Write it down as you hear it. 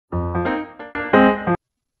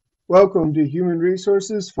Welcome to Human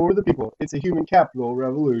Resources for the People. It's a human capital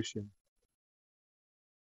revolution.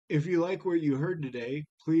 If you like what you heard today,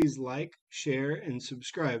 please like, share, and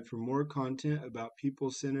subscribe for more content about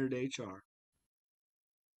people-centered HR.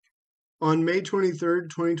 On May 23rd,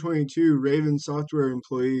 2022, Raven Software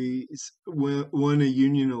employees won a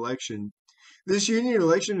union election. This union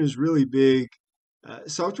election is really big.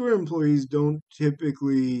 Software employees don't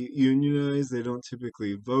typically unionize. They don't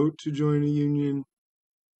typically vote to join a union.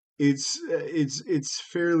 It's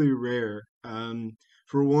fairly rare.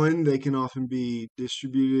 For one, they can often be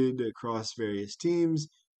distributed across various teams,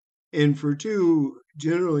 and for two,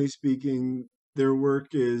 generally speaking, their work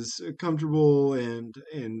is comfortable and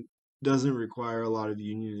doesn't require a lot of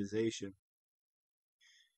unionization.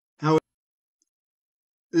 However,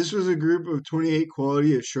 this was a group of 28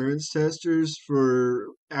 quality assurance testers for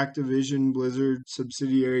Activision Blizzard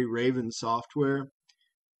subsidiary Raven Software.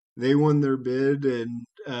 They won their bid and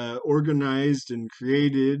organized and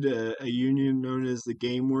created a union known as the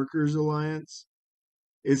Game Workers Alliance.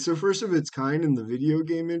 It's the first of its kind in the video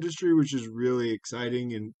game industry, which is really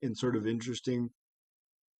exciting and sort of interesting.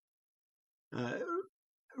 Uh,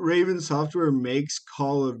 Raven Software makes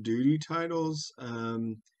Call of Duty titles,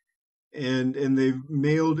 and they've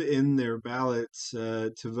mailed in their ballots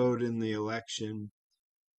to vote in the election.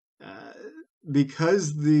 Uh,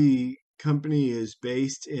 because the company is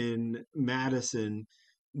based in Madison,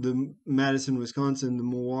 Wisconsin, the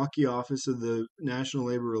Milwaukee office of the National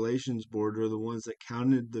Labor Relations Board are the ones that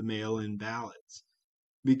counted the mail-in ballots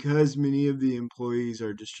because many of the employees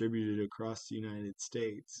are distributed across the United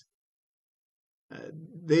States.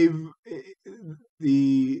 They've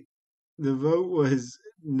the the vote was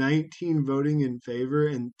 19 voting in favor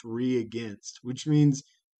and 3 against, which means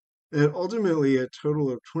that ultimately a total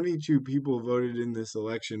of 22 people voted in this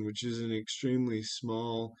election, which is an extremely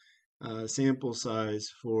small sample size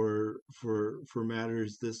for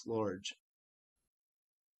matters this large.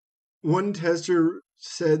 One tester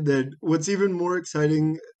said that what's even more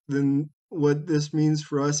exciting than what this means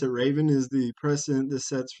for us at Raven is the precedent this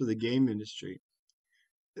sets for the game industry.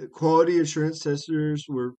 Quality assurance testers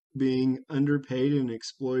were being underpaid and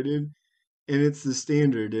exploited, and it's the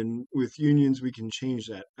standard, and with unions we can change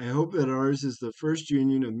that. I hope that ours is the first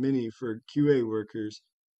union of many for QA workers,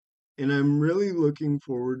 and I'm really looking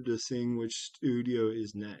forward to seeing which studio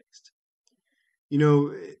is next. You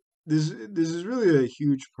know, this is really a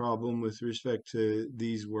huge problem with respect to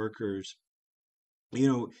these workers. You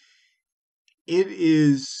know,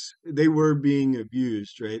 they were being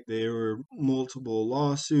abused, right? There were multiple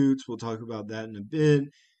lawsuits. We'll talk about that in a bit.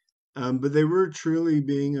 But they were truly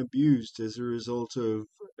being abused as a result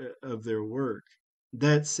of their work.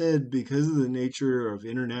 That said, because of the nature of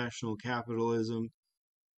international capitalism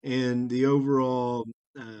and the overall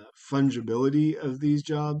fungibility of these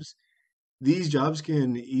jobs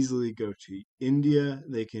can easily go to India.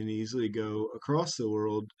 They can easily go across the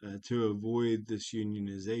world to avoid this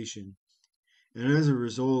unionization. And as a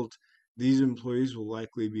result, these employees will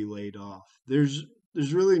likely be laid off. There's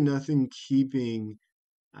really nothing keeping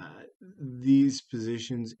these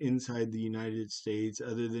positions inside the United States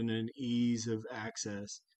other than an ease of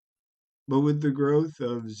access. But with the growth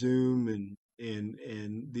of Zoom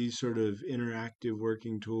and these sort of interactive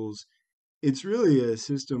working tools, it's really a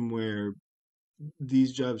system where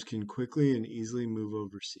these jobs can quickly and easily move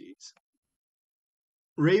overseas.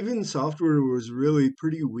 Raven Software was really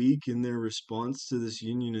pretty weak in their response to this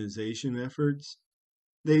unionization efforts.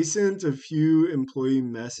 They sent a few employee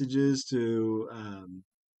messages to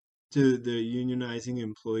the unionizing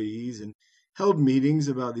employees and held meetings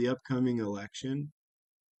about the upcoming election.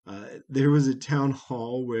 There was a town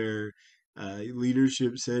hall where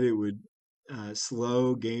leadership said it would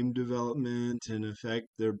slow game development and affect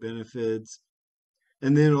their benefits.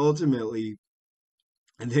 And then ultimately,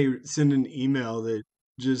 they sent an email that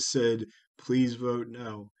just said, please vote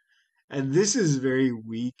no. And this is very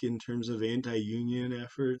weak in terms of anti-union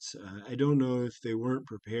efforts. I don't know if they weren't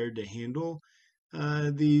prepared to handle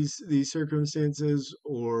these circumstances,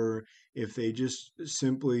 or if they just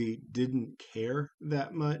simply didn't care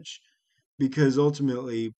that much, because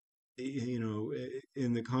ultimately,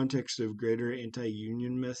 in the context of greater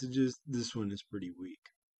anti-union messages, this one is pretty weak.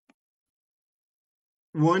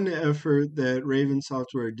 One effort that Raven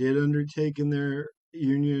Software did undertake in their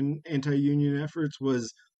anti-union efforts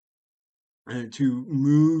was to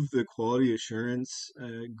move the quality assurance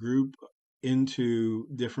group into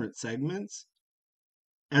different segments.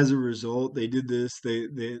 As a result, they did this.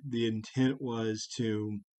 The intent was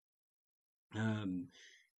to um,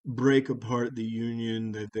 break apart the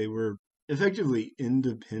union, that they were effectively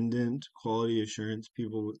independent quality assurance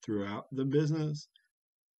people throughout the business.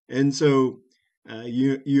 And so,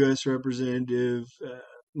 U.S. Representative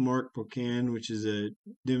Mark Pocan, which is a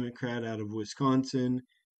Democrat out of Wisconsin,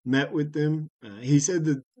 met with them. He said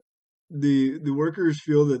that the workers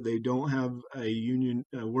feel that they don't have a union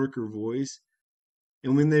worker voice,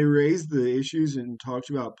 and when they raised the issues and talked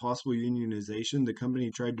about possible unionization, the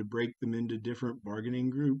company tried to break them into different bargaining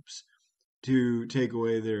groups to take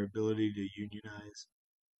away their ability to unionize.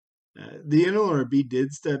 The NLRB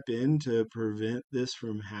did step in to prevent this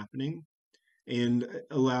from happening and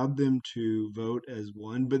allowed them to vote as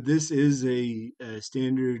one. But this is a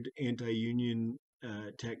standard anti union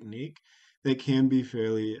technique that can be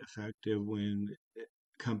fairly effective when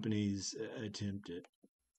companies attempt it.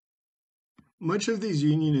 Much of these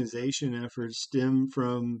unionization efforts stem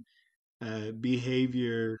from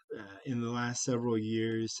behavior in the last several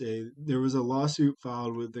years. There was a lawsuit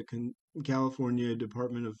filed with the California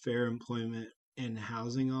Department of Fair Employment and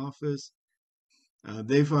Housing Office.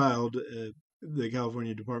 They filed, the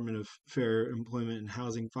California Department of Fair Employment and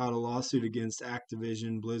Housing filed a lawsuit against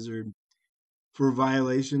Activision Blizzard for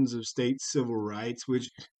violations of state civil rights,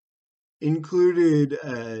 which included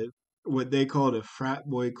what they called a frat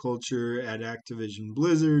boy culture at Activision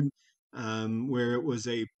Blizzard, where it was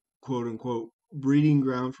a quote unquote breeding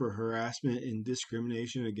ground for harassment and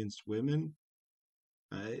discrimination against women.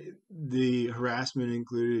 The harassment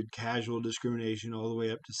included casual discrimination all the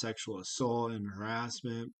way up to sexual assault and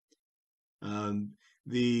harassment.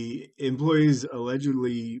 The male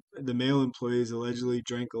employees allegedly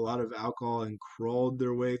drank a lot of alcohol and crawled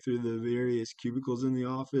their way through the various cubicles in the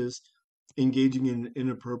office, engaging in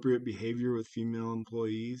inappropriate behavior with female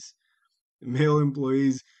employees. Male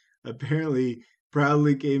employees apparently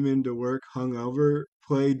proudly came into work hungover,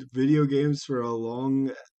 played video games for a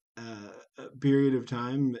long period of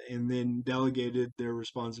time, and then delegated their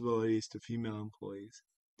responsibilities to female employees.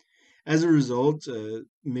 As a result,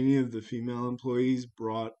 many of the female employees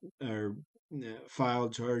brought or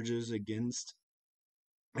filed charges against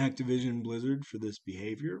Activision Blizzard for this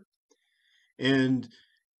behavior. And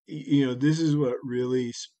this is what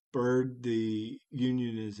really spurred the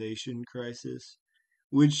unionization crisis,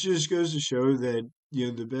 which just goes to show that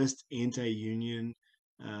the best anti-union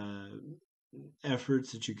uh,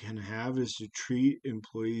 efforts that you can have is to treat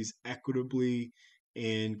employees equitably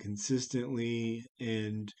and consistently,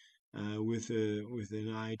 and with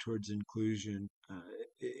an eye towards inclusion,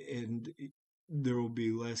 and there will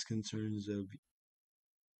be less concerns of.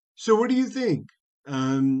 So, what do you think?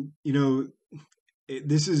 Um, you know,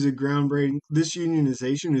 this is a groundbreaking. This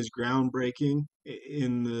unionization is groundbreaking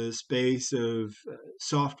in the space of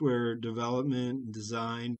software development and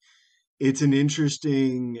design. It's an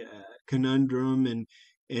interesting conundrum,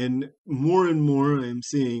 and more I'm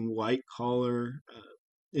seeing white collar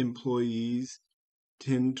employees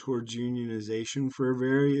tend towards unionization for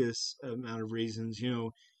various amount of reasons.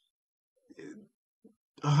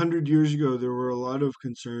 100 years ago, there were a lot of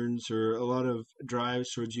concerns or a lot of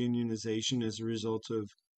drives towards unionization as a result of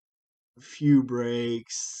few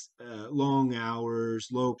breaks, long hours,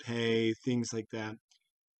 low pay, things like that.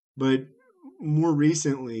 But more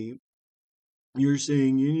recently, you're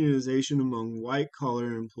seeing unionization among white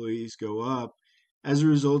collar employees go up as a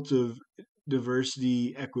result of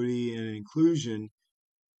diversity, equity, and inclusion.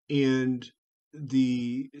 And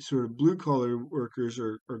the sort of blue collar workers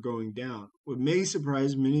are going down. What may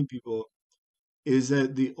surprise many people is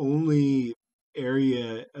that the only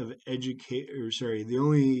area of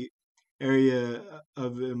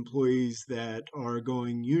employees that are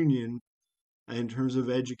going union in terms of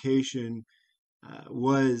education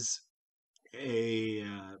was a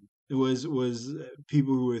was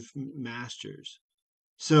people with masters.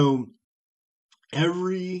 So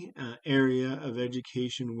every area of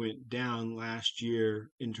education went down last year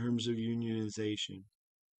in terms of unionization.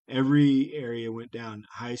 Every area went down.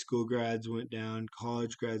 High school grads went down,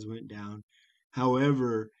 college grads went down.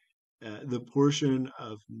 However, the portion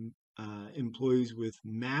of employees with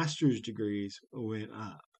master's degrees went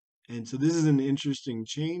up. And so this is an interesting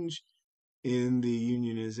change in the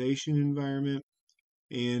unionization environment.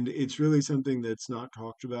 And it's really something that's not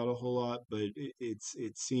talked about a whole lot, but it's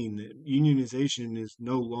seen that unionization is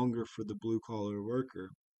no longer for the blue collar worker,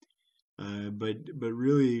 but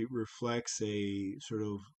really reflects a sort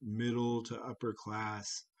of middle to upper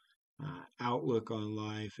class outlook on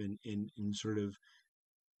life, and sort of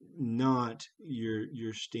not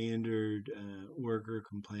your standard worker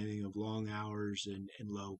complaining of long hours and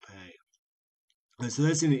low pay. So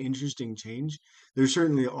that's an interesting change. There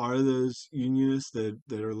certainly are those unionists that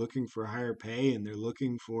are looking for higher pay, and they're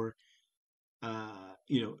looking for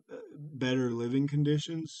better living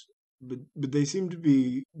conditions, but they seem to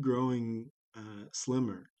be growing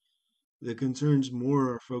slimmer. The concerns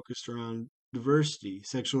more are focused around diversity,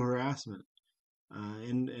 sexual harassment,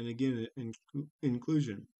 and again,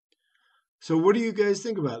 inclusion. So, what do you guys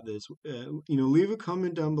think about this? Leave a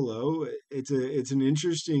comment down below. It's an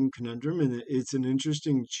interesting conundrum, and it's an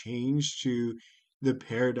interesting change to the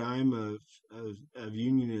paradigm of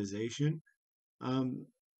unionization. Um,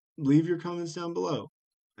 Leave your comments down below.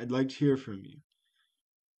 I'd like to hear from you.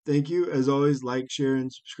 Thank you. As always, like, share,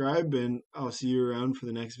 and subscribe, and I'll see you around for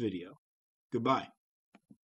the next video. Goodbye.